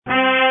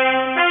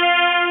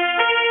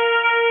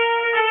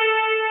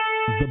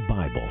the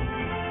Bible.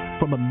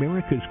 From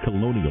America's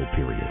colonial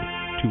period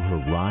to her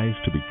rise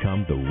to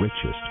become the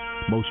richest,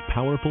 most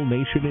powerful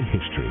nation in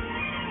history,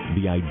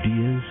 the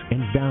ideas and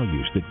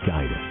values that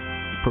guide us,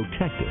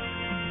 protect us,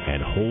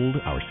 and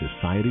hold our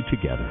society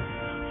together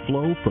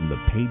flow from the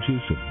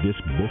pages of this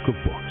book of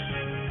books.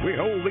 We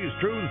hold these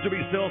truths to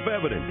be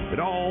self-evident, that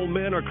all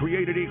men are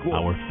created equal.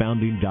 Our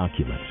founding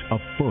documents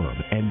affirm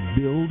and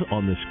build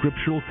on the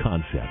scriptural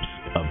concepts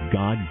of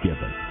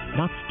God-given,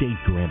 not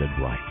state-granted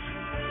rights,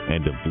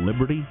 and of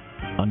liberty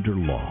under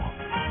law.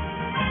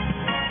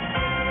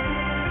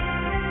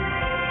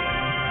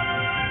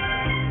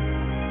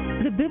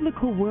 The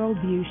biblical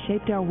worldview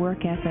shaped our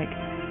work ethic,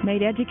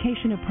 made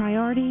education a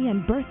priority,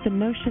 and birthed the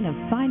notion of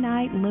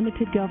finite,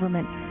 limited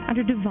government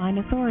under divine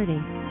authority.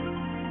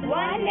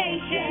 One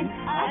nation,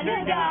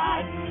 under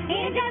God,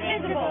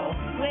 indivisible,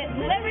 with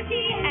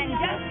liberty and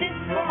justice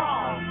for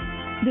all.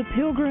 The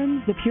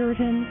Pilgrims, the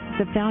Puritans,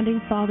 the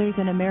Founding Fathers,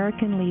 and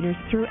American leaders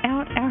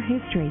throughout our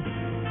history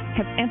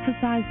have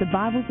emphasized the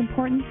Bible's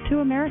importance to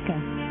America.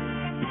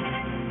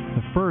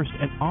 The first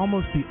and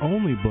almost the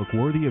only book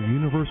worthy of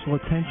universal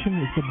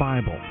attention is the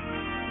Bible.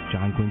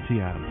 John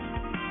Quincy Adams.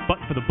 But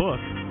for the book,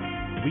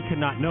 we could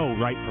not know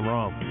right from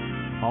wrong.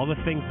 All the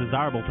things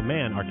desirable to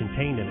man are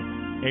contained in it.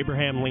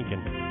 Abraham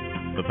Lincoln.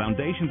 The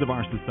foundations of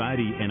our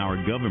society and our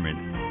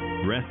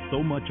government rest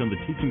so much on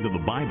the teachings of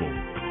the Bible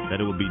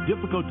that it would be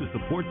difficult to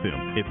support them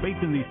if faith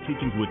in these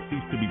teachings would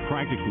cease to be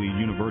practically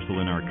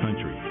universal in our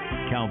country.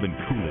 Calvin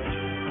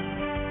Coolidge.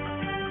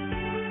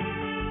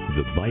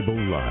 The Bible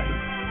Live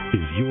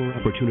is your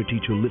opportunity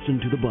to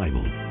listen to the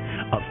Bible,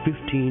 a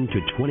 15 to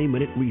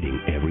 20-minute reading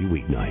every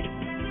weeknight,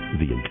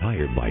 the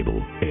entire Bible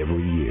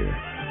every year.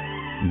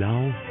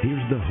 Now,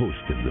 here's the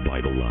host of the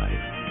Bible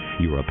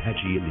Live, your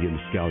Apache Indian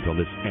scout on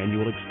this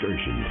annual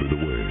excursion through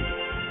the Word,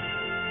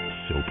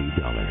 Soapy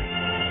Dollar.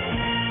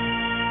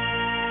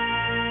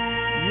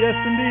 Yes,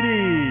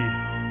 indeedy.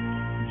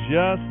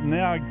 Just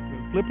now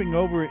flipping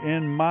over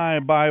in my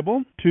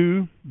Bible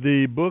to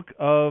the book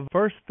of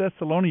 1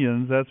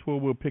 Thessalonians. That's where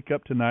we'll pick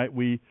up tonight.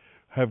 We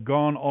have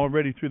gone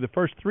already through the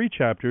first 3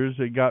 chapters.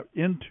 It got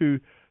into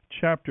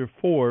chapter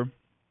 4.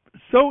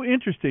 So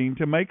interesting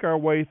to make our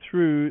way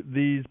through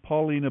these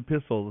Pauline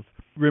epistles,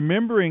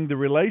 remembering the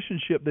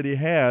relationship that he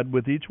had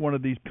with each one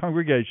of these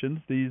congregations,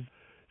 these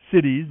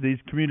cities, these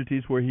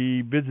communities where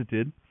he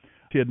visited.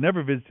 He had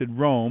never visited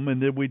Rome, and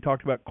then we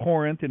talked about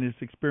Corinth and his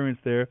experience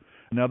there.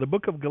 Now, the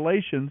book of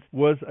Galatians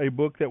was a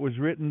book that was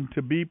written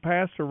to be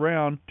passed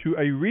around to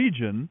a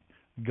region.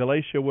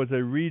 Galatia was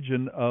a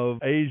region of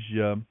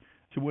Asia.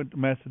 She went to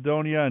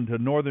Macedonia and to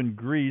northern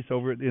Greece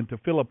over into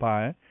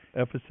Philippi.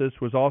 Ephesus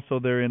was also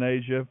there in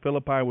Asia.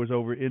 Philippi was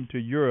over into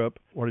Europe,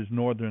 what is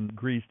northern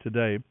Greece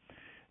today.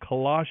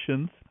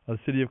 Colossians, a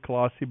city of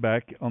Colossae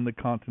back on the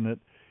continent,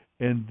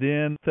 and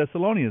then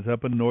Thessalonians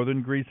up in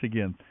northern Greece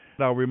again.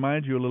 I'll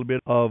remind you a little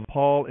bit of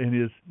Paul and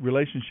his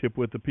relationship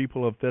with the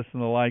people of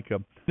Thessalonica.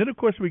 Then, of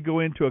course, we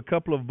go into a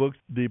couple of books,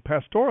 the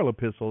pastoral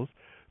epistles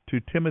to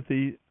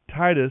Timothy,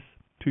 Titus,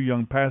 2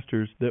 young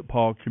pastors that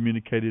Paul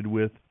communicated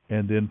with,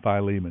 and then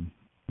Philemon.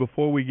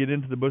 Before we get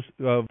into the book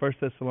of 1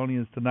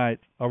 Thessalonians tonight,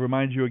 I'll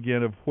remind you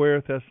again of where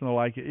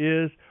Thessalonica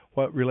is,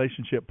 what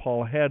relationship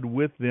Paul had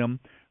with them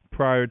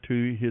prior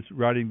to his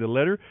writing the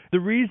letter, the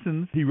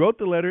reasons he wrote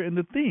the letter, and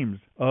the themes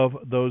of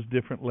those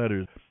different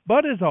letters.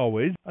 But as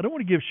always, I don't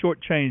want to give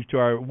short change to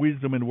our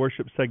wisdom and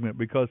worship segment,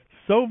 because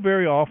so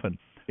very often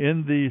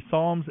in the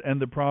Psalms and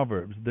the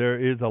Proverbs there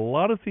is a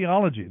lot of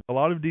theology, a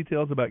lot of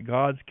details about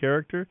God's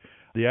character,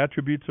 the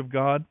attributes of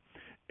God,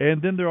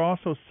 and then they're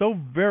also so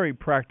very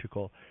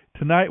practical.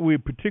 Tonight we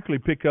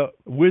particularly pick up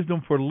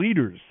wisdom for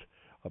leaders,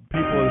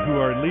 people who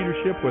are in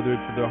leadership, whether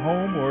it's at their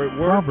home or at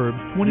work.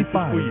 Proverbs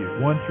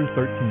 25, 1 through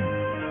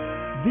 13.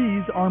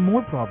 These are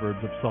more Proverbs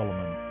of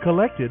Solomon,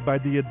 collected by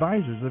the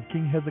advisors of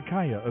King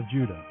Hezekiah of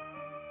Judah.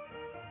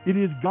 It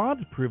is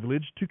God's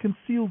privilege to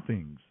conceal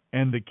things,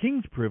 and the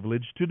king's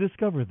privilege to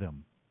discover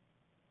them.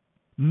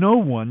 No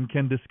one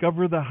can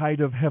discover the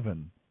height of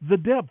heaven, the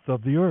depth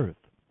of the earth,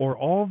 or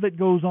all that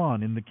goes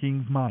on in the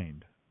king's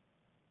mind.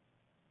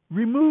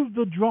 Remove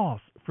the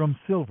dross from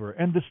silver,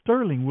 and the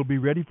sterling will be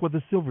ready for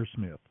the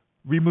silversmith.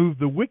 Remove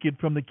the wicked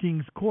from the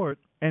king's court,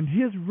 and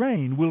his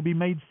reign will be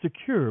made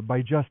secure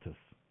by justice.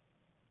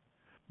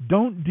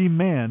 Don't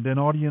demand an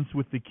audience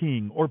with the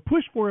king, or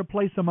push for a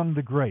place among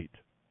the great.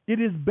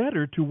 It is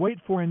better to wait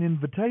for an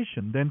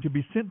invitation than to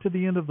be sent to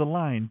the end of the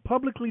line,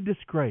 publicly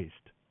disgraced.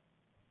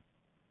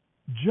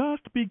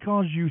 Just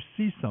because you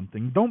see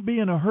something, don't be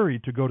in a hurry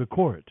to go to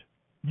court.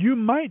 You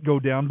might go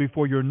down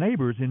before your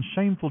neighbors in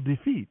shameful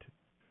defeat.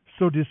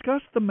 So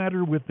discuss the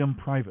matter with them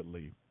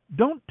privately.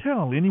 Don't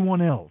tell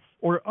anyone else,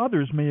 or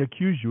others may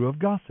accuse you of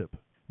gossip.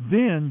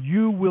 Then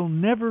you will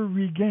never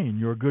regain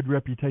your good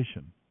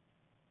reputation.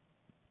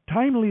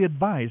 Timely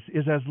advice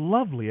is as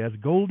lovely as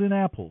golden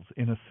apples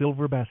in a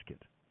silver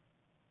basket.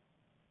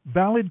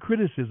 Valid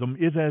criticism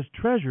is as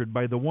treasured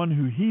by the one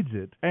who heeds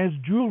it as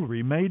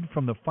jewelry made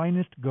from the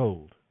finest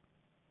gold.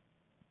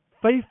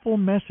 Faithful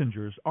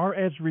messengers are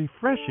as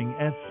refreshing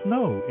as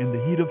snow in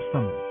the heat of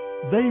summer.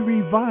 They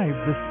revive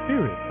the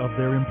spirit of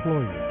their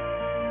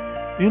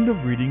employers. End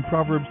of reading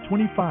Proverbs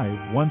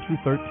 25, 1 through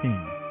 13.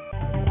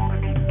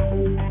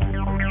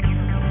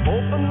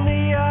 Open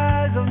the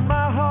eyes of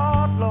my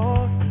heart,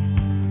 Lord.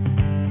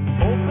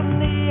 Open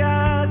the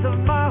eyes of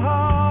my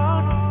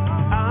heart.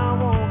 I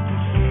want to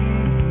see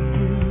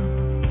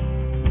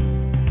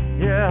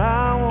you. Yeah,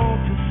 I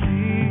want to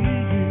see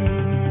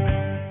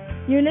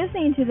you. You're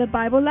listening to the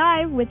Bible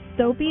Live with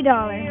Soapy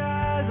Dollar. Open the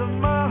eyes of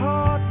my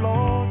heart,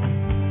 Lord.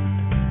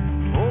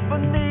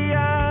 Open the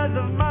eyes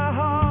of my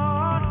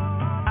heart.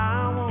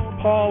 I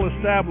want. Paul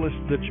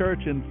established the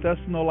church in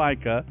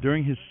Thessalonica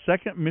during his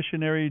second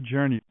missionary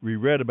journey. We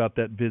read about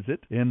that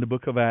visit in the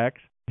book of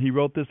Acts. He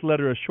wrote this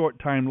letter a short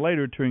time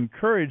later to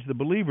encourage the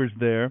believers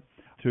there,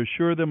 to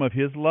assure them of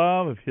his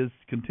love, of his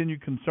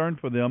continued concern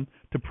for them,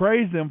 to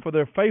praise them for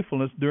their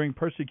faithfulness during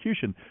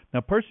persecution.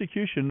 Now,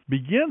 persecution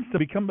begins to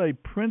become a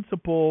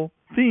principal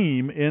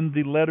theme in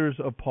the letters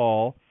of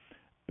Paul,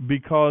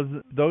 because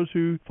those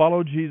who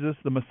follow Jesus,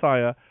 the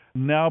Messiah,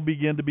 now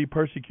begin to be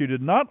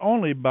persecuted not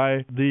only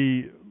by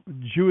the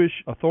Jewish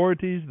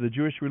authorities, the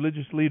Jewish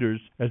religious leaders,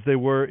 as they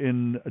were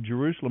in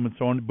Jerusalem and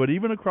so on, but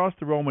even across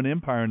the Roman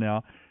Empire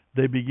now,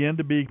 they begin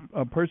to be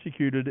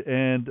persecuted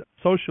and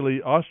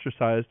socially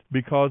ostracized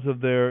because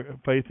of their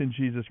faith in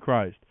Jesus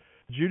Christ.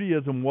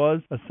 Judaism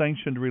was a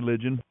sanctioned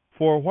religion.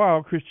 For a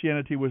while,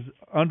 Christianity was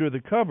under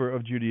the cover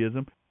of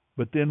Judaism,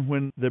 but then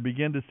when they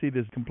began to see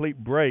this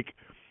complete break,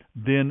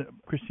 then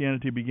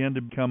Christianity began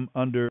to become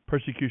under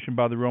persecution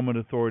by the Roman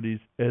authorities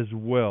as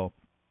well.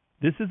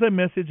 This is a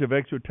message of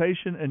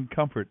exhortation and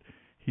comfort.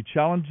 He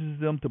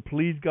challenges them to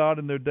please God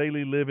in their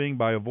daily living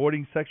by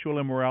avoiding sexual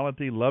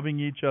immorality,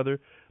 loving each other,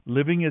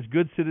 living as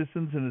good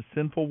citizens in a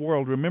sinful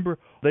world. Remember,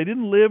 they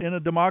didn't live in a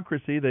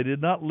democracy. They did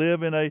not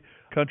live in a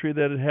country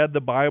that had had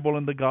the Bible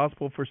and the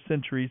gospel for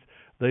centuries.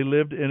 They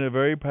lived in a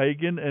very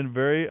pagan and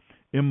very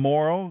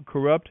immoral,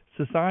 corrupt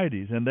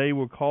societies, and they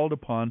were called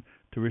upon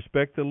to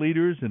respect the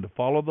leaders and to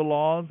follow the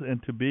laws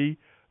and to be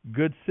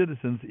good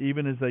citizens,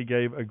 even as they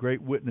gave a great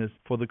witness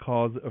for the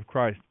cause of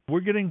Christ.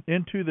 We're getting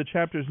into the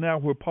chapters now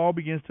where Paul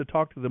begins to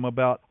talk to them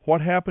about what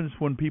happens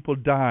when people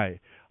die.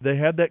 They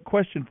had that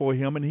question for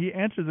him, and he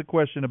answers the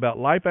question about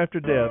life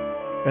after death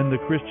and the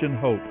Christian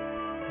hope,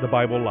 the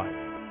Bible life.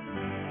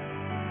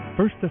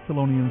 1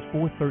 Thessalonians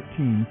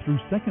 4:13 through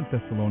 2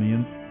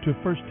 Thessalonians to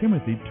 1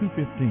 Timothy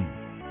 2:15.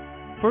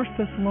 1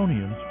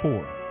 Thessalonians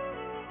 4.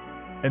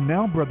 And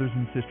now, brothers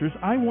and sisters,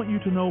 I want you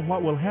to know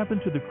what will happen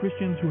to the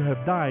Christians who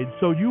have died,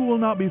 so you will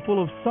not be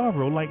full of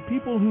sorrow like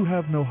people who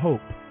have no hope.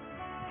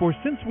 For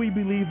since we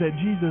believe that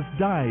Jesus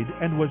died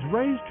and was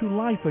raised to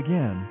life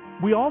again,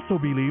 we also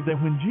believe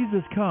that when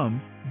Jesus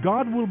comes,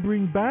 God will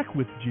bring back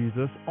with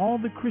Jesus all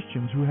the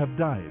Christians who have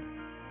died.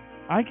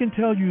 I can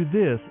tell you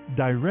this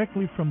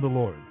directly from the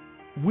Lord.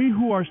 We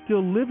who are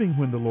still living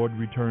when the Lord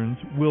returns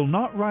will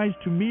not rise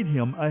to meet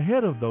him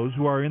ahead of those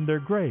who are in their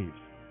graves.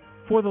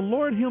 For the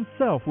Lord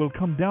himself will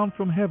come down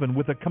from heaven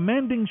with a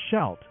commanding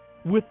shout,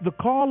 with the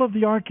call of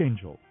the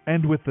archangel,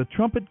 and with the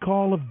trumpet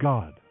call of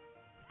God.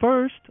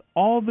 First,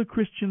 all the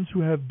Christians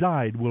who have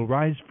died will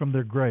rise from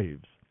their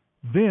graves.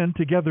 Then,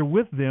 together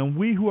with them,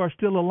 we who are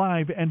still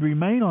alive and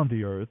remain on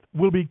the earth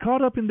will be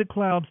caught up in the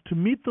clouds to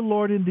meet the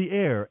Lord in the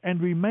air and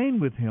remain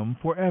with him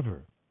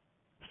forever.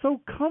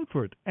 So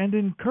comfort and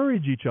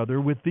encourage each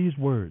other with these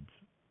words.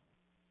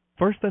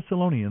 1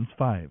 Thessalonians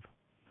 5.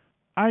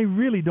 I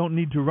really don't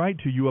need to write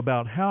to you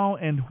about how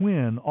and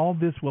when all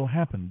this will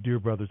happen, dear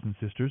brothers and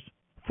sisters,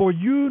 for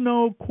you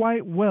know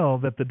quite well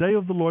that the day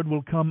of the Lord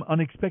will come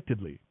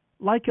unexpectedly,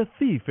 like a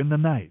thief in the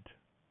night.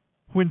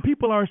 When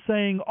people are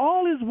saying,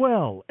 all is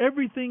well,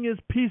 everything is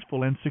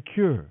peaceful and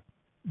secure,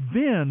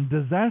 then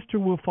disaster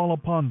will fall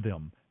upon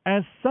them,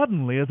 as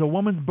suddenly as a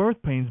woman's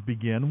birth pains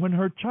begin when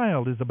her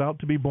child is about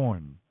to be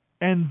born,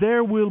 and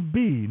there will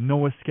be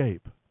no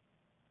escape.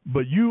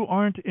 But you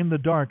aren't in the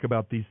dark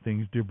about these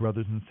things, dear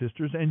brothers and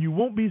sisters, and you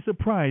won't be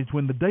surprised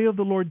when the day of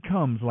the Lord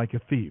comes like a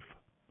thief.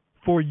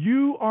 For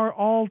you are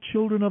all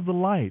children of the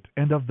light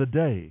and of the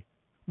day.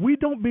 We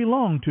don't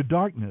belong to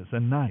darkness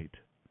and night.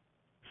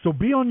 So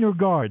be on your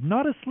guard,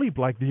 not asleep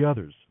like the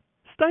others.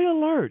 Stay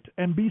alert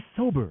and be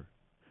sober.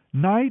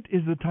 Night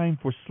is the time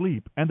for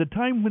sleep and the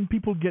time when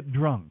people get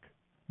drunk.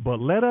 But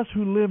let us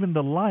who live in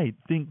the light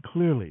think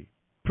clearly,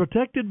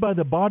 protected by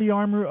the body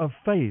armor of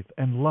faith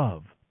and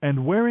love,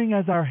 and wearing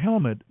as our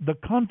helmet the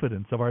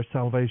confidence of our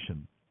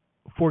salvation.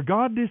 For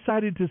God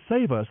decided to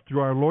save us through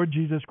our Lord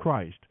Jesus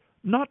Christ,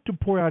 not to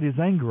pour out his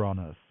anger on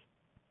us.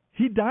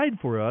 He died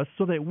for us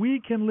so that we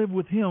can live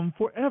with him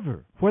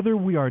forever, whether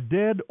we are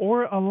dead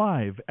or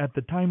alive at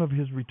the time of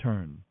his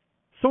return.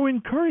 So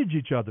encourage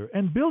each other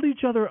and build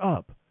each other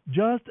up,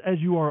 just as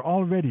you are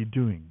already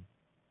doing.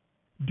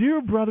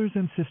 Dear brothers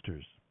and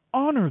sisters,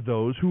 honor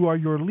those who are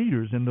your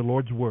leaders in the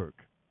Lord's work.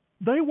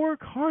 They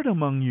work hard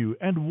among you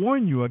and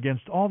warn you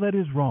against all that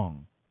is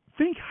wrong.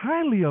 Think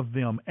highly of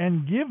them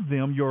and give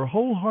them your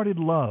wholehearted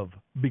love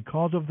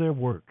because of their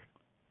work.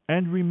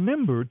 And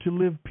remember to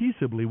live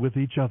peaceably with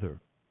each other.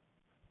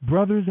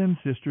 Brothers and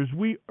sisters,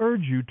 we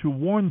urge you to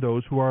warn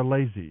those who are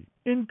lazy,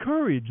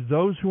 Encourage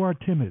those who are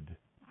timid.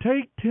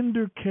 Take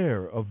tender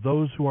care of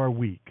those who are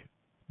weak.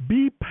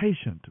 Be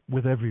patient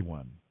with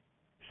everyone.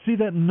 See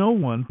that no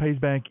one pays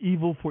back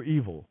evil for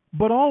evil,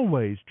 but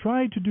always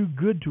try to do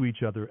good to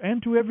each other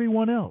and to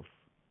everyone else.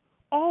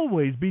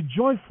 Always be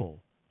joyful.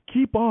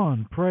 Keep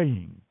on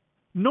praying.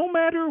 No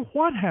matter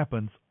what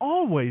happens,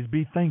 always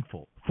be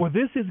thankful, for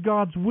this is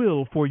God's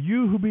will for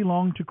you who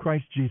belong to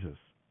Christ Jesus.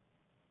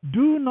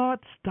 Do not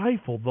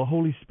stifle the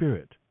Holy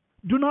Spirit.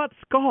 Do not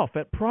scoff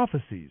at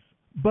prophecies,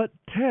 but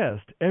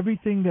test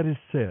everything that is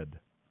said.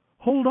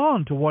 Hold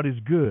on to what is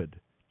good.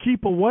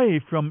 Keep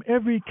away from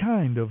every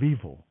kind of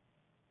evil.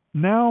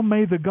 Now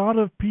may the God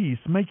of peace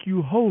make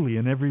you holy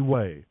in every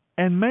way,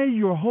 and may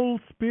your whole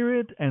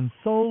spirit and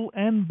soul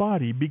and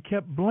body be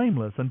kept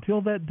blameless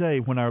until that day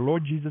when our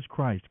Lord Jesus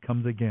Christ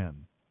comes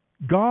again.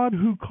 God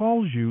who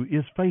calls you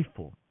is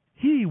faithful.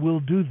 He will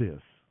do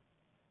this.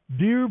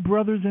 Dear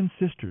brothers and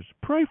sisters,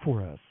 pray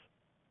for us.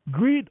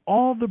 Greet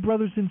all the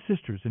brothers and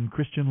sisters in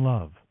Christian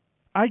love.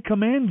 I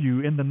command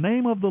you in the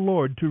name of the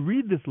Lord to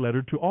read this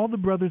letter to all the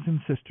brothers and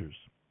sisters.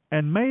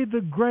 And may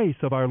the grace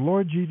of our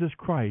Lord Jesus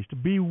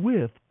Christ be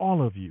with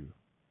all of you.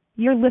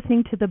 You're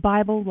listening to the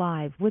Bible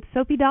Live with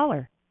Soapy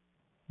Dollar.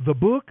 The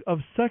book of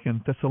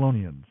 2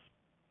 Thessalonians.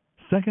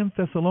 2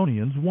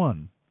 Thessalonians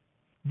 1.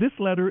 This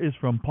letter is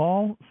from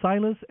Paul,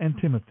 Silas, and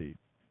Timothy.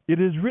 It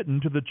is written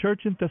to the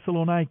church in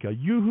Thessalonica,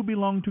 you who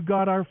belong to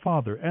God our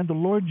Father and the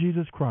Lord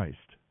Jesus Christ.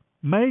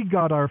 May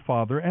God our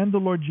Father and the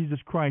Lord Jesus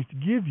Christ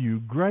give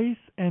you grace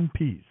and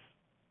peace.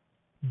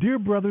 Dear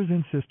brothers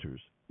and sisters,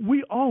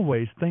 we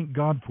always thank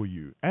God for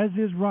you, as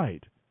is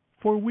right,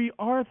 for we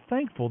are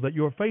thankful that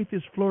your faith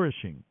is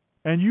flourishing,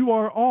 and you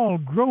are all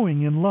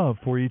growing in love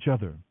for each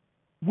other.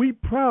 We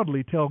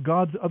proudly tell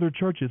God's other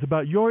churches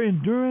about your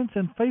endurance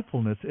and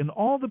faithfulness in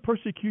all the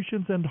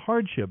persecutions and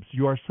hardships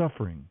you are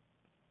suffering.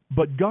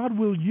 But God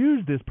will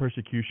use this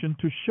persecution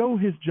to show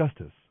His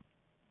justice,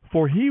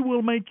 for He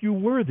will make you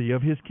worthy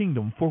of His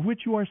kingdom for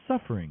which you are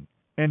suffering,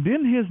 and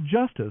in His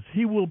justice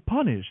He will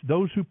punish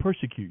those who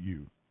persecute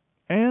you.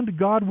 And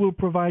God will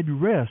provide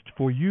rest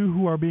for you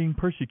who are being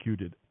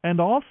persecuted,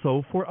 and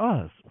also for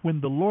us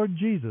when the Lord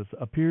Jesus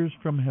appears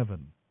from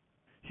heaven.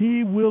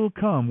 He will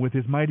come with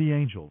His mighty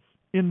angels,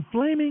 in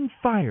flaming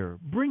fire,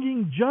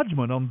 bringing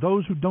judgment on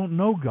those who don't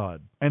know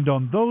God, and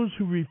on those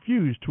who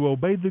refuse to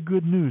obey the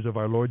good news of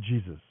our Lord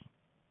Jesus.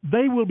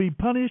 They will be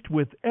punished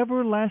with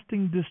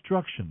everlasting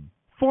destruction,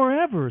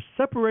 forever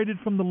separated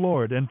from the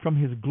Lord and from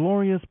His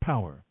glorious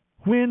power,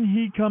 when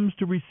He comes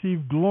to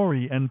receive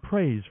glory and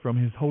praise from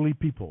His holy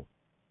people.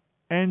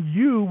 And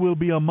you will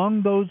be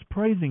among those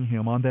praising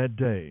Him on that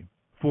day,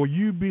 for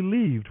you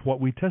believed what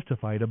we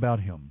testified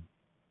about Him.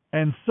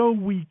 And so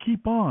we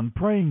keep on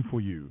praying for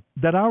you,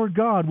 that our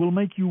God will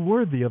make you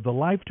worthy of the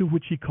life to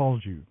which He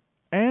calls you.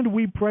 And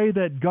we pray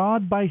that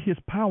God, by His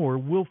power,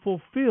 will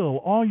fulfill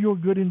all your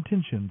good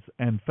intentions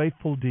and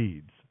faithful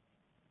deeds.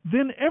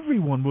 Then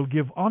everyone will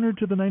give honor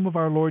to the name of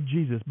our Lord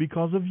Jesus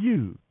because of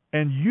you,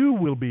 and you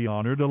will be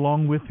honored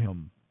along with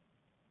Him.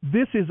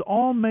 This is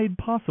all made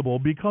possible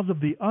because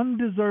of the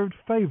undeserved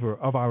favor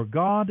of our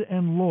God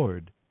and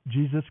Lord,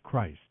 Jesus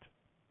Christ.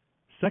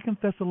 2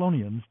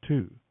 Thessalonians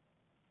 2.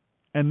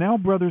 And now,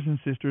 brothers and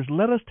sisters,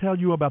 let us tell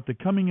you about the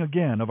coming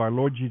again of our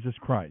Lord Jesus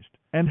Christ,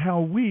 and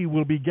how we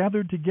will be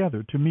gathered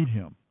together to meet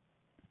Him.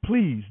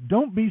 Please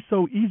don't be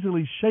so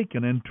easily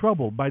shaken and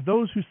troubled by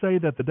those who say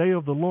that the day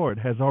of the Lord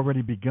has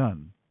already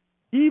begun.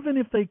 Even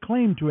if they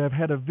claim to have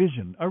had a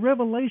vision, a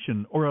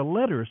revelation, or a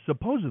letter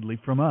supposedly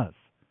from us,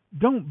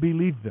 don't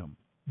believe them.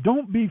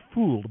 Don't be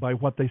fooled by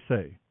what they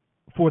say.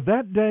 For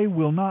that day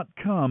will not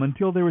come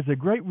until there is a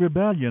great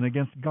rebellion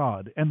against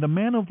God, and the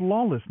man of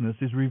lawlessness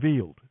is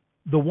revealed,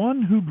 the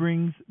one who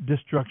brings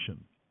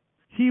destruction.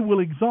 He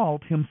will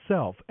exalt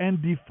himself and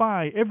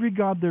defy every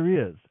god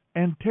there is,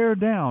 and tear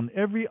down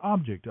every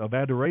object of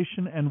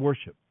adoration and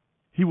worship.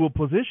 He will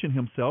position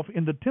himself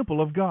in the temple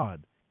of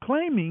God,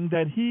 claiming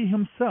that he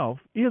himself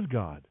is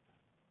God.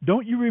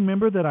 Don't you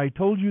remember that I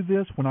told you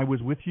this when I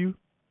was with you?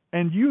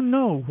 And you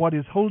know what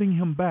is holding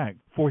him back,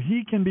 for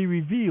he can be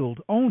revealed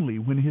only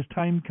when his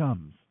time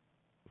comes.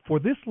 For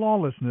this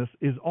lawlessness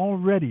is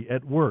already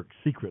at work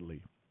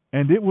secretly,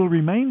 and it will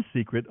remain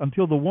secret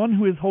until the one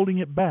who is holding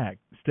it back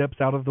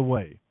steps out of the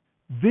way.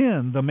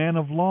 Then the man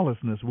of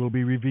lawlessness will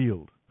be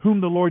revealed,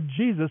 whom the Lord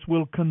Jesus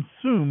will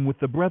consume with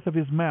the breath of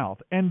His mouth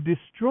and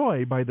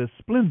destroy by the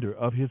splendor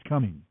of His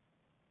coming.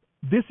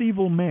 This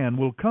evil man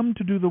will come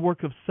to do the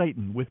work of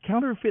Satan with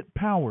counterfeit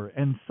power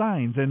and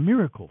signs and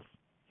miracles.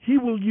 He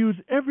will use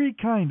every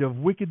kind of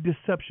wicked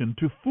deception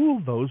to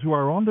fool those who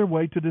are on their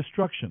way to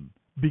destruction,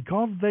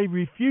 because they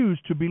refuse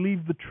to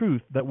believe the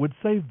truth that would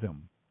save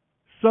them.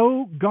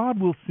 So God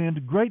will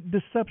send great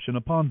deception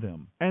upon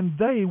them, and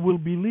they will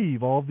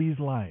believe all these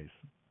lies.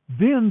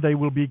 Then they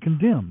will be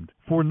condemned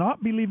for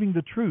not believing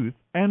the truth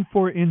and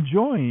for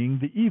enjoying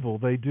the evil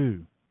they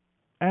do.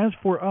 As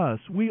for us,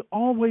 we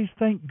always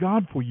thank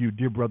God for you,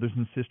 dear brothers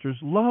and sisters,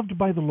 loved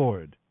by the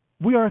Lord.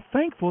 We are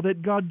thankful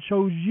that God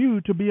chose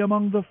you to be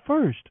among the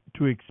first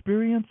to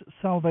experience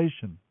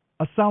salvation.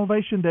 a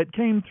salvation that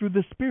came through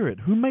the Spirit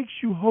who makes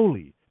you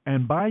holy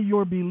and by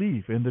your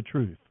belief in the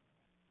truth.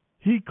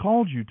 He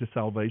called you to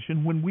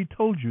salvation when we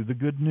told you the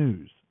good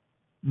news.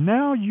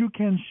 Now you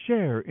can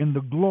share in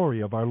the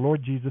glory of our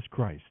Lord Jesus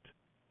Christ.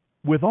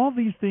 With all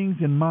these things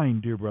in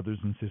mind, dear brothers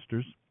and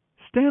sisters,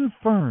 stand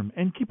firm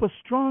and keep a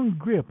strong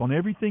grip on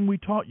everything we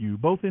taught you,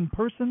 both in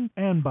person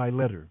and by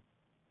letter.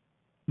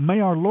 May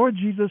our Lord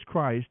Jesus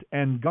Christ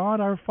and God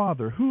our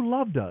Father, who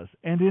loved us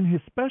and in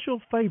His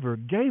special favor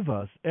gave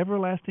us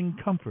everlasting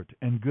comfort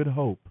and good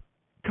hope,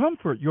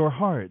 comfort your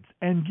hearts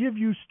and give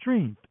you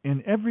strength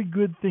in every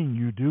good thing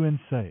you do and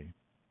say.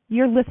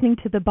 You're listening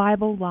to the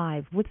Bible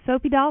Live with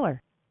Soapy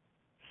Dollar.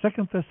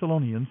 2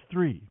 Thessalonians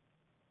 3.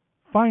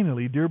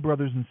 Finally, dear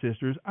brothers and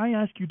sisters, I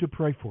ask you to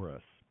pray for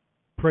us.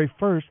 Pray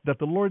first that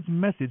the Lord's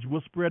message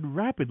will spread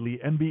rapidly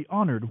and be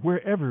honored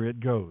wherever it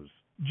goes,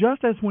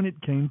 just as when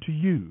it came to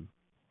you.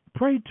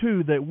 Pray,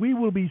 too, that we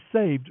will be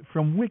saved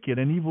from wicked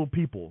and evil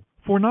people,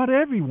 for not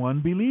everyone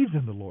believes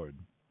in the Lord.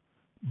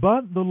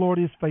 But the Lord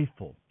is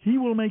faithful. He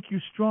will make you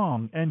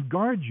strong and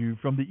guard you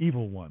from the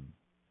evil one.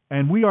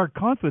 And we are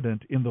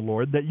confident in the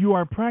Lord that you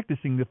are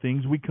practicing the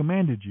things we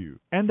commanded you,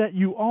 and that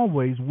you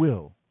always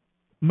will.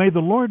 May the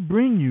Lord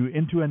bring you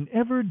into an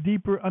ever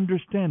deeper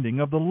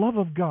understanding of the love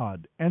of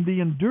God and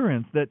the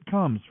endurance that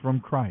comes from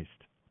Christ.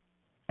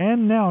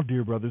 And now,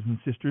 dear brothers and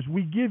sisters,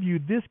 we give you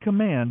this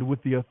command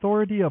with the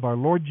authority of our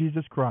Lord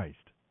Jesus Christ.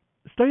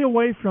 Stay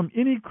away from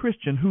any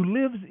Christian who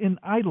lives in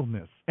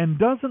idleness and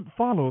doesn't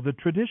follow the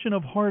tradition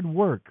of hard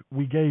work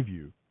we gave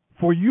you,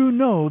 for you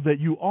know that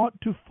you ought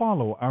to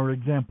follow our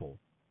example.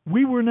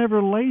 We were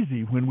never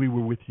lazy when we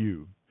were with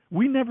you.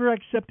 We never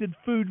accepted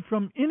food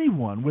from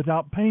anyone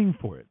without paying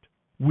for it.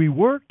 We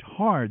worked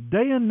hard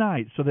day and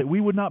night so that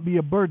we would not be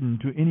a burden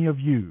to any of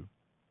you.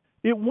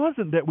 It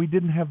wasn't that we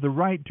didn't have the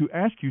right to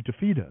ask you to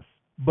feed us,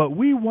 but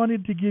we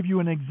wanted to give you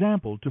an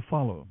example to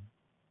follow.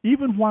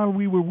 Even while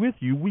we were with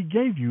you, we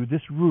gave you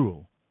this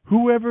rule: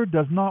 whoever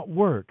does not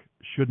work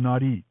should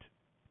not eat.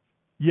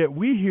 Yet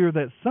we hear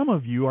that some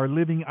of you are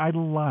living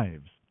idle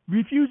lives,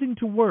 refusing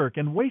to work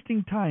and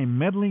wasting time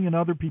meddling in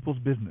other people's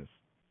business.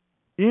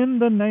 In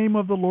the name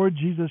of the Lord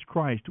Jesus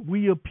Christ,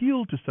 we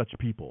appeal to such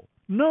people.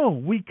 No,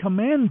 we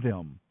command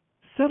them.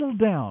 Settle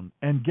down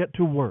and get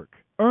to work.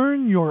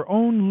 Earn your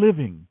own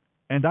living.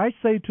 And I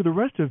say to the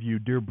rest of you,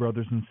 dear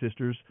brothers and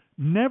sisters,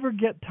 never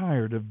get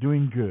tired of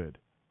doing good.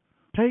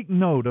 Take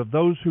note of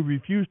those who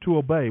refuse to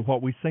obey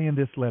what we say in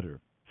this letter.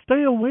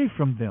 Stay away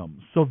from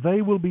them, so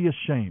they will be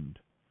ashamed.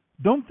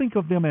 Don't think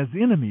of them as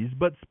enemies,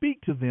 but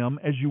speak to them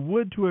as you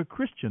would to a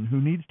Christian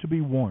who needs to be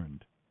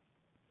warned.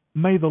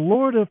 May the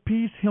Lord of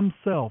peace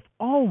Himself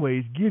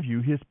always give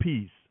you His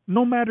peace,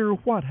 no matter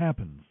what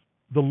happens.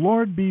 The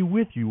Lord be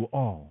with you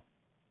all.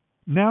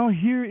 Now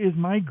here is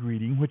my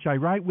greeting, which I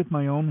write with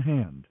my own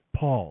hand.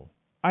 Paul.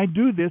 I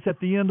do this at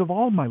the end of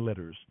all my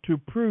letters to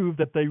prove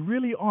that they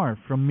really are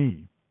from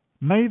me.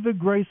 May the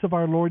grace of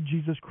our Lord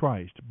Jesus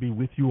Christ be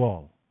with you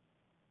all.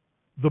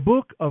 The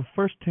book of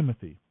 1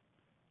 Timothy.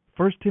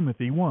 1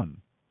 Timothy 1.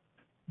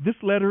 This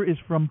letter is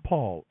from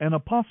Paul, an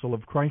apostle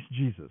of Christ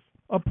Jesus,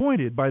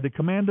 appointed by the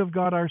command of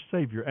God our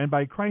Savior and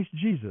by Christ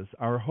Jesus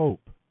our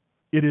hope.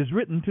 It is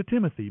written to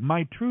Timothy,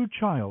 my true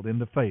child in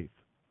the faith.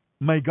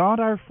 May God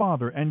our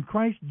Father and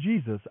Christ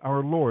Jesus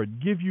our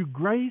Lord give you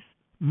grace,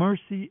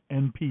 mercy,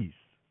 and peace.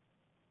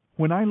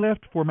 When I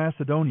left for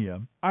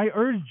Macedonia, I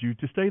urged you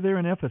to stay there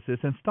in Ephesus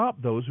and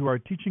stop those who are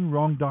teaching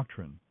wrong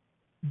doctrine.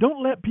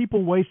 Don't let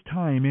people waste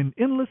time in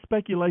endless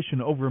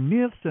speculation over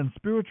myths and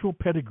spiritual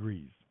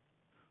pedigrees,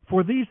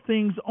 for these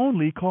things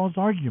only cause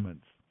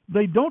arguments.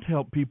 They don't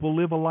help people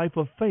live a life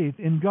of faith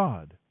in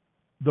God.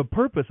 The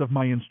purpose of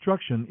my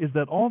instruction is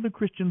that all the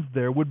Christians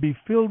there would be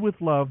filled with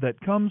love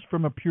that comes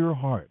from a pure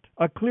heart,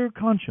 a clear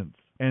conscience,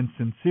 and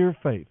sincere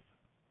faith.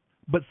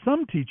 But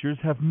some teachers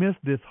have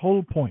missed this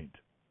whole point.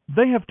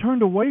 They have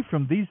turned away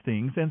from these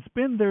things and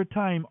spend their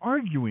time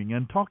arguing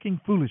and talking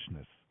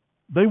foolishness.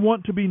 They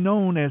want to be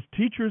known as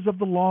teachers of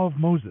the law of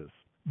Moses,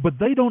 but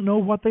they don't know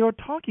what they are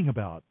talking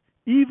about,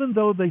 even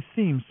though they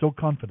seem so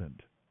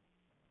confident.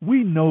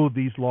 We know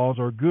these laws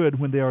are good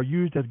when they are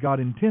used as God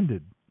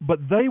intended,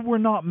 but they were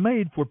not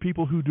made for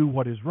people who do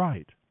what is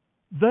right.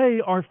 They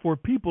are for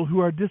people who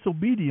are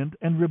disobedient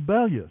and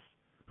rebellious,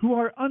 who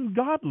are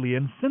ungodly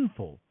and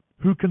sinful,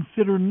 who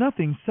consider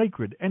nothing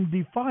sacred and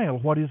defile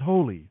what is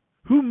holy,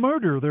 who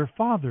murder their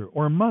father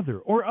or mother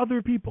or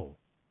other people.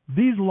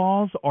 These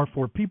laws are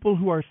for people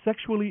who are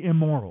sexually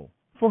immoral,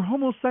 for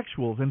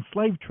homosexuals and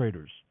slave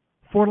traders,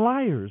 for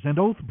liars and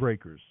oath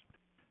breakers,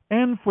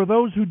 and for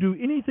those who do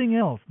anything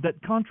else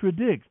that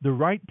contradicts the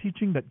right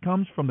teaching that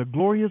comes from the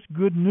glorious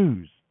good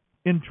news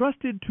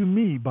entrusted to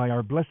me by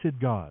our blessed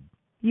God.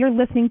 You're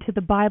listening to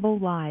the Bible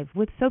Live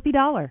with Soapy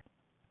Dollar.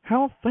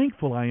 How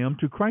thankful I am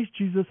to Christ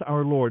Jesus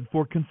our Lord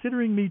for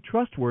considering me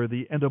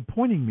trustworthy and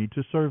appointing me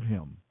to serve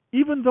Him,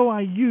 even though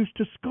I used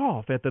to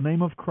scoff at the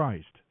name of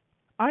Christ.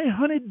 I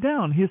hunted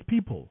down His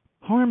people,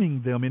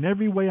 harming them in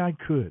every way I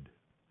could.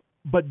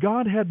 But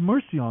God had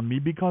mercy on me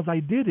because I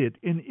did it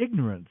in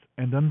ignorance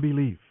and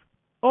unbelief.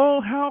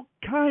 Oh, how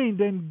kind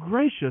and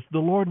gracious the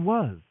Lord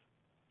was!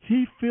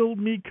 He filled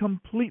me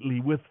completely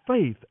with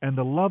faith and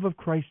the love of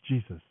Christ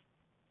Jesus.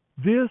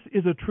 This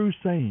is a true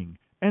saying,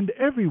 and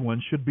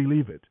everyone should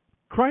believe it.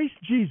 Christ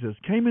Jesus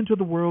came into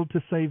the world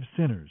to save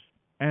sinners,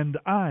 and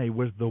I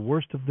was the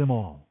worst of them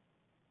all.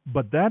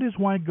 But that is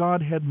why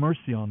God had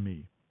mercy on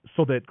me,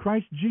 so that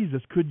Christ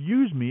Jesus could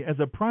use me as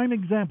a prime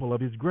example of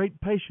His great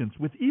patience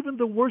with even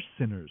the worst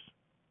sinners.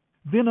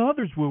 Then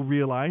others will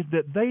realize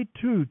that they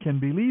too can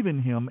believe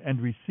in Him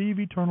and receive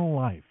eternal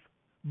life.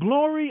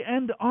 Glory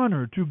and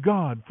honor to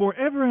God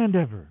forever and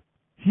ever.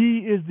 He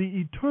is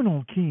the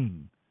eternal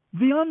King,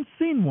 the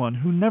unseen one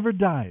who never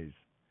dies.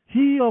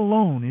 He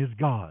alone is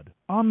God.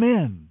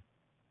 Amen.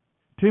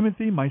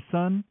 Timothy, my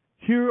son,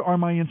 here are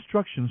my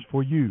instructions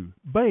for you,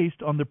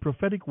 based on the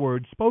prophetic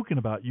words spoken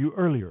about you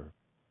earlier.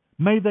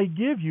 May they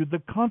give you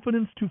the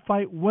confidence to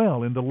fight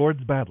well in the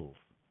Lord's battles.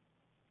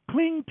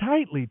 Cling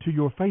tightly to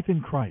your faith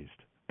in Christ,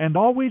 and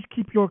always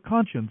keep your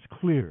conscience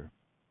clear,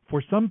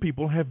 for some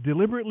people have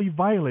deliberately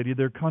violated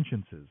their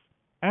consciences.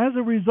 As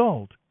a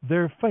result,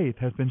 their faith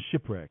has been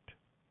shipwrecked.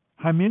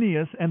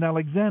 Hymenaeus and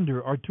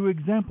Alexander are two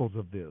examples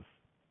of this.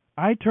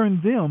 I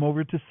turned them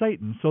over to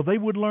Satan so they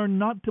would learn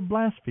not to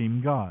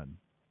blaspheme God.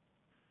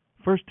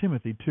 1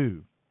 Timothy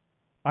 2.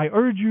 I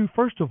urge you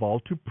first of all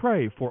to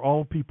pray for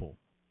all people.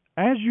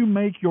 As you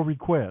make your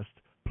request,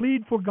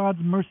 plead for God's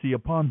mercy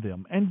upon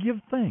them and give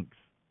thanks.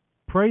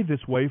 Pray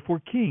this way for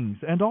kings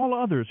and all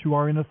others who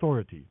are in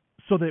authority,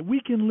 so that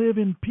we can live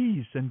in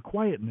peace and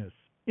quietness,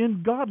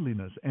 in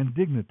godliness and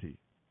dignity.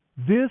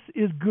 This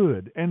is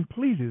good and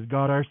pleases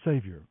God our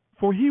Savior,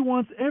 for He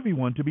wants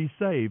everyone to be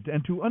saved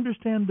and to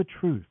understand the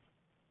truth.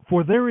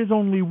 For there is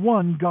only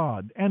one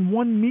God and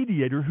one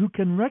mediator who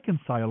can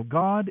reconcile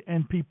God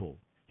and people.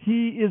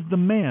 He is the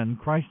man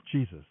Christ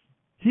Jesus.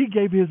 He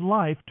gave His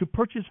life to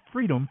purchase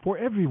freedom for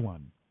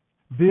everyone.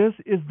 This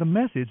is the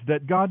message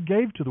that God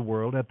gave to the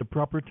world at the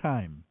proper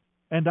time.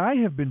 And I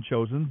have been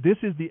chosen, this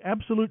is the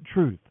absolute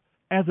truth,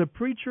 as a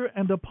preacher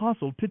and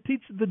apostle to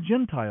teach the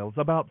Gentiles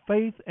about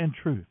faith and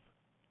truth.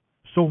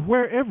 So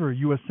wherever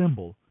you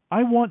assemble,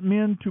 I want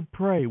men to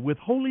pray with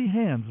holy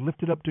hands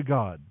lifted up to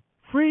God,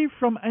 free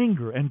from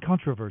anger and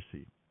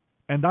controversy.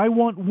 And I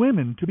want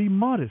women to be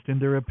modest in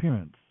their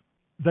appearance.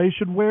 They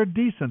should wear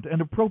decent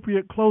and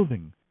appropriate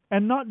clothing,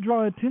 and not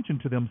draw attention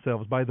to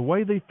themselves by the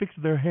way they fix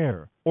their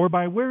hair, or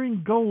by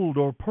wearing gold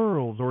or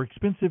pearls or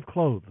expensive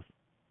clothes.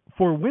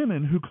 For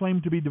women who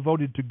claim to be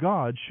devoted to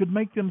God should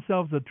make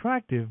themselves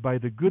attractive by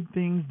the good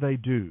things they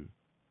do.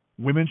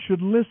 Women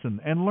should listen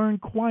and learn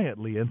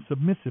quietly and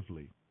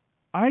submissively.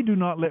 I do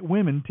not let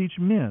women teach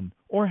men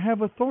or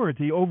have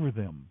authority over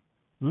them.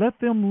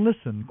 Let them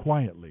listen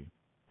quietly.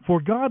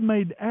 For God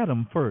made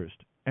Adam first,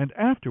 and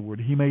afterward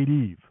He made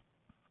Eve.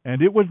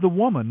 And it was the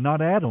woman,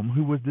 not Adam,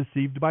 who was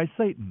deceived by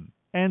Satan,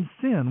 and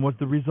sin was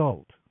the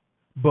result.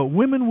 But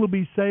women will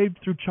be saved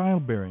through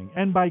childbearing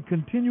and by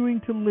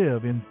continuing to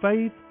live in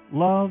faith,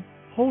 love,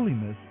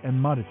 holiness,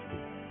 and modesty.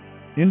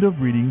 End of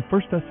reading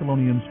 1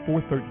 Thessalonians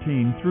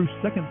 4:13 through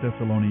 2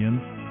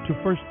 Thessalonians to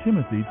 1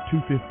 Timothy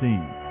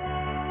 2:15.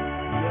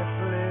 Yes,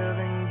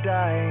 living,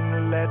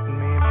 dying, let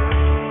me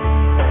be.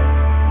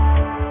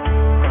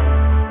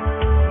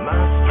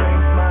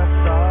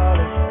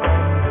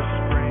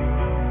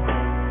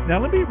 Now,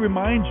 let me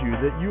remind you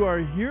that you are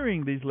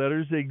hearing these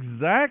letters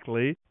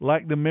exactly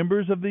like the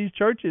members of these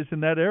churches in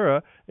that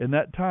era, in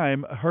that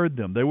time, heard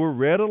them. They were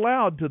read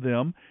aloud to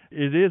them.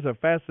 It is a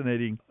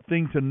fascinating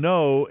thing to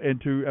know and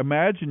to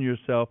imagine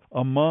yourself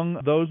among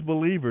those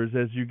believers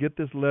as you get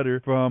this letter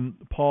from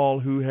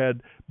Paul, who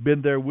had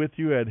been there with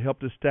you, had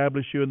helped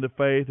establish you in the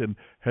faith, and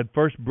had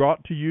first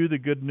brought to you the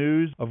good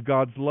news of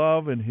God's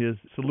love and His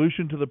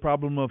solution to the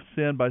problem of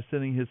sin by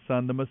sending His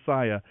Son, the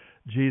Messiah,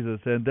 Jesus,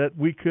 and that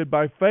we could,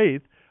 by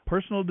faith,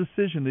 personal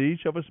decision that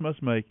each of us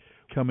must make,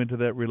 come into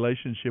that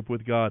relationship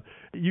with God.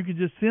 You can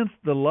just sense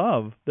the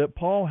love that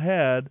Paul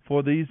had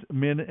for these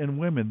men and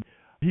women.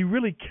 He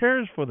really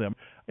cares for them.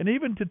 And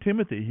even to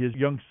Timothy, his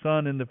young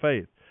son in the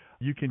faith,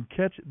 you can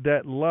catch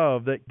that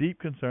love, that deep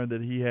concern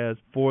that he has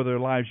for their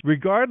lives.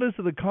 Regardless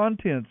of the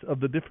contents of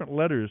the different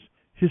letters,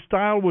 his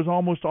style was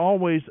almost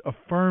always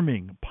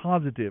affirming,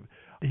 positive.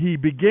 He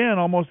began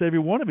almost every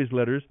one of his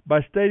letters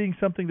by stating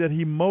something that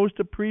he most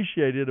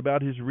appreciated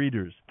about his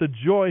readers, the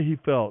joy he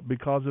felt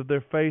because of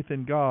their faith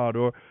in God,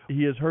 or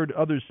he has heard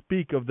others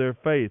speak of their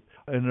faith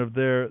and of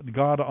their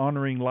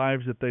God-honoring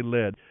lives that they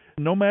led.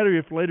 No matter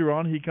if later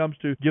on he comes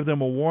to give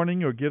them a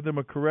warning or give them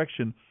a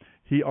correction,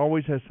 he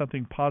always has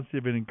something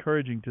positive and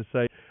encouraging to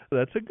say.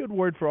 That's a good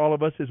word for all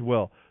of us as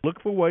well.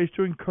 Look for ways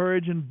to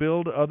encourage and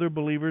build other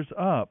believers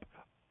up.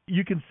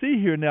 You can see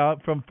here now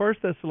from 1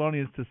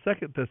 Thessalonians to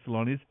 2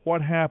 Thessalonians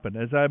what happened.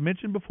 As I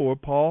mentioned before,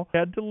 Paul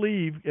had to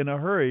leave in a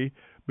hurry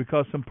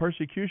because some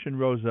persecution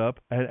rose up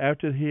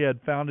after he had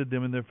founded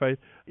them in their faith,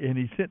 and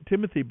he sent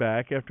Timothy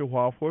back after a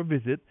while for a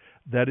visit.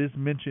 That is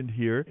mentioned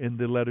here in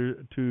the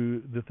letter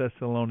to the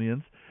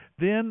Thessalonians.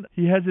 Then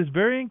he has this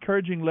very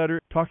encouraging letter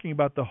talking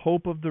about the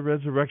hope of the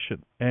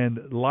resurrection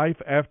and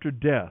life after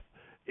death.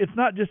 it's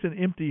not just an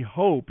empty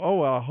hope.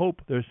 Oh, I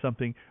hope there's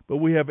something. But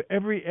we have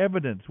every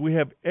evidence. We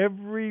have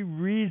every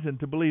reason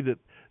to believe that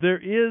there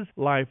is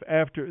life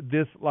after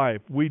this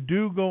life. We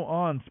do go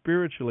on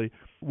spiritually.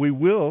 We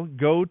will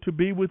go to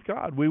be with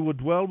God. We will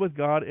dwell with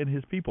God and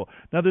His people.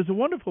 Now, there's a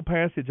wonderful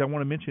passage I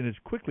want to mention as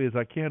quickly as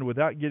I can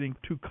without getting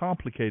too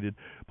complicated.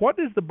 What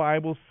does the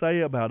Bible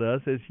say about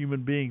us as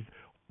human beings?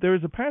 There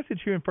is a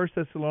passage here in 1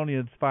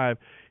 Thessalonians 5.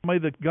 May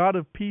the God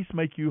of peace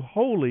make you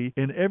holy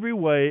in every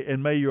way,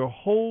 and may your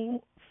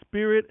whole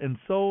spirit and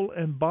soul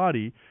and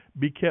body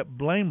be kept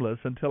blameless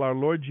until our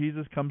Lord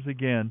Jesus comes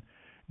again.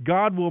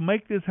 God will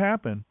make this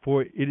happen,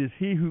 for it is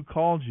He who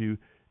called you,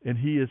 and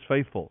He is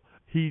faithful.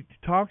 He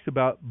talks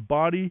about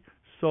body,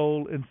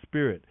 soul, and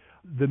spirit.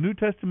 The New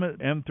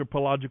Testament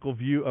anthropological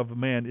view of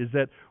man is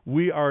that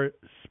we are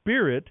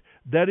spirit,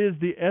 that is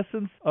the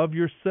essence of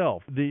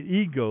yourself, the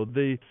ego,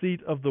 the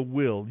seat of the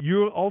will,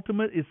 your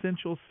ultimate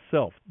essential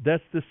self.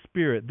 That's the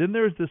spirit. Then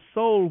there's the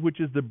soul,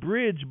 which is the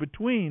bridge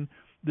between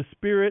the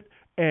spirit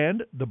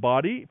and the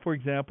body, for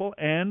example,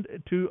 and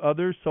to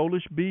other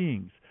soulish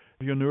beings.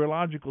 Your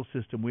neurological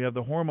system, we have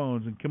the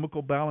hormones and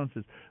chemical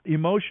balances,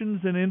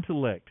 emotions and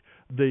intellect.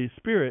 The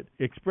spirit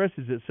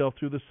expresses itself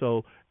through the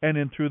soul and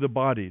then through the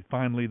body,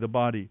 finally the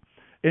body.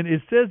 And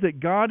it says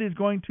that God is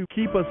going to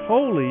keep us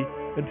holy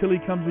until He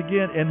comes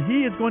again, and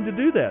He is going to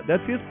do that.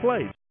 That's His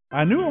place.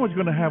 I knew I was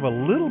going to have a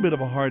little bit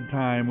of a hard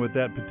time with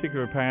that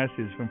particular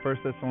passage from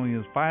 1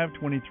 Thessalonians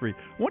 5:23. I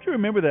want you to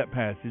remember that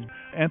passage.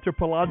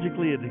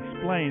 Anthropologically, it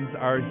explains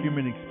our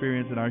human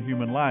experience and our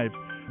human lives.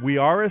 We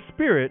are a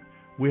spirit.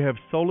 We have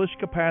soulish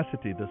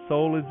capacity. The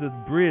soul is the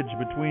bridge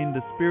between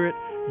the spirit,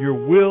 your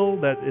will,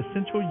 that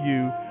essential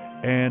you,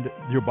 and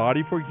your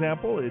body, for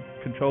example. It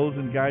controls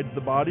and guides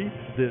the body.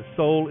 The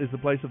soul is the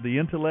place of the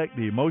intellect,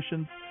 the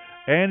emotions,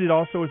 and it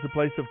also is the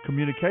place of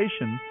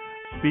communication,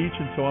 speech,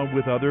 and so on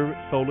with other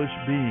soulish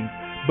beings.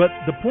 But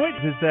the point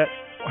is that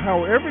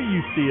however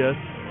you see us,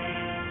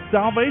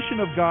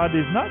 salvation of God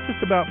is not just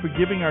about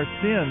forgiving our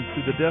sins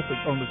through the death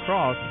on the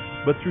cross,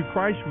 but through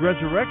Christ's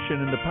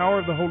resurrection and the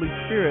power of the Holy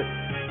Spirit,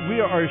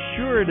 we are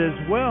assured as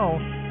well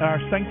our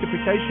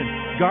sanctification.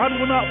 God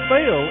will not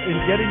fail in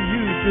getting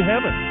you to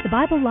heaven. The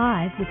Bible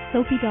Live with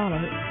Sophie Dollar.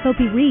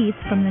 Sophie reads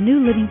from the New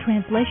Living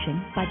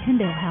Translation by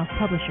Tyndale House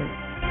Publishers.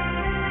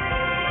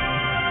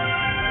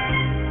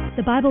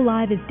 The Bible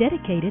Live is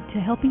dedicated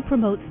to helping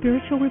promote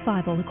spiritual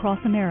revival across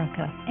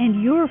America,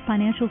 and your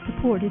financial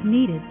support is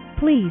needed.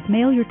 Please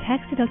mail your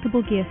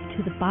tax-deductible gift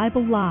to the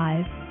Bible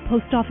Live,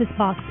 Post Office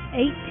Box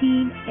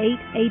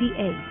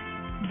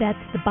 18888.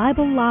 That's the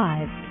Bible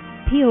Live,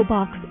 P.O.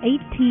 Box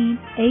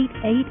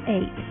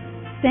 18888,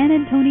 San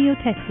Antonio,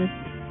 Texas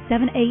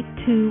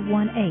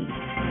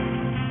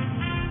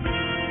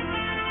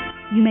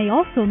 78218. You may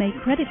also make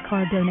credit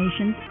card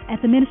donations at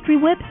the ministry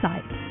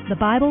website,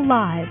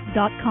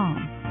 thebiblelive.com.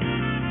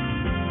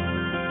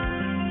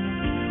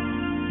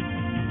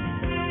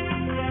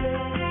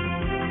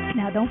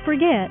 Now don't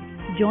forget,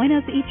 join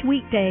us each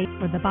weekday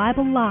for the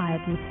Bible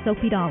Live with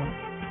Sophie Dollar.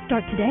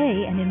 Start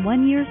today, and in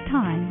 1 year's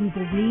time, we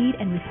will read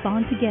and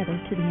respond together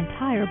to the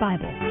entire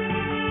Bible.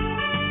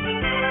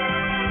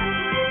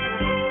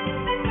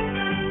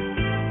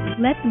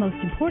 Let the most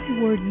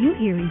important word you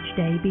hear each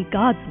day be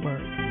God's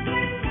Word.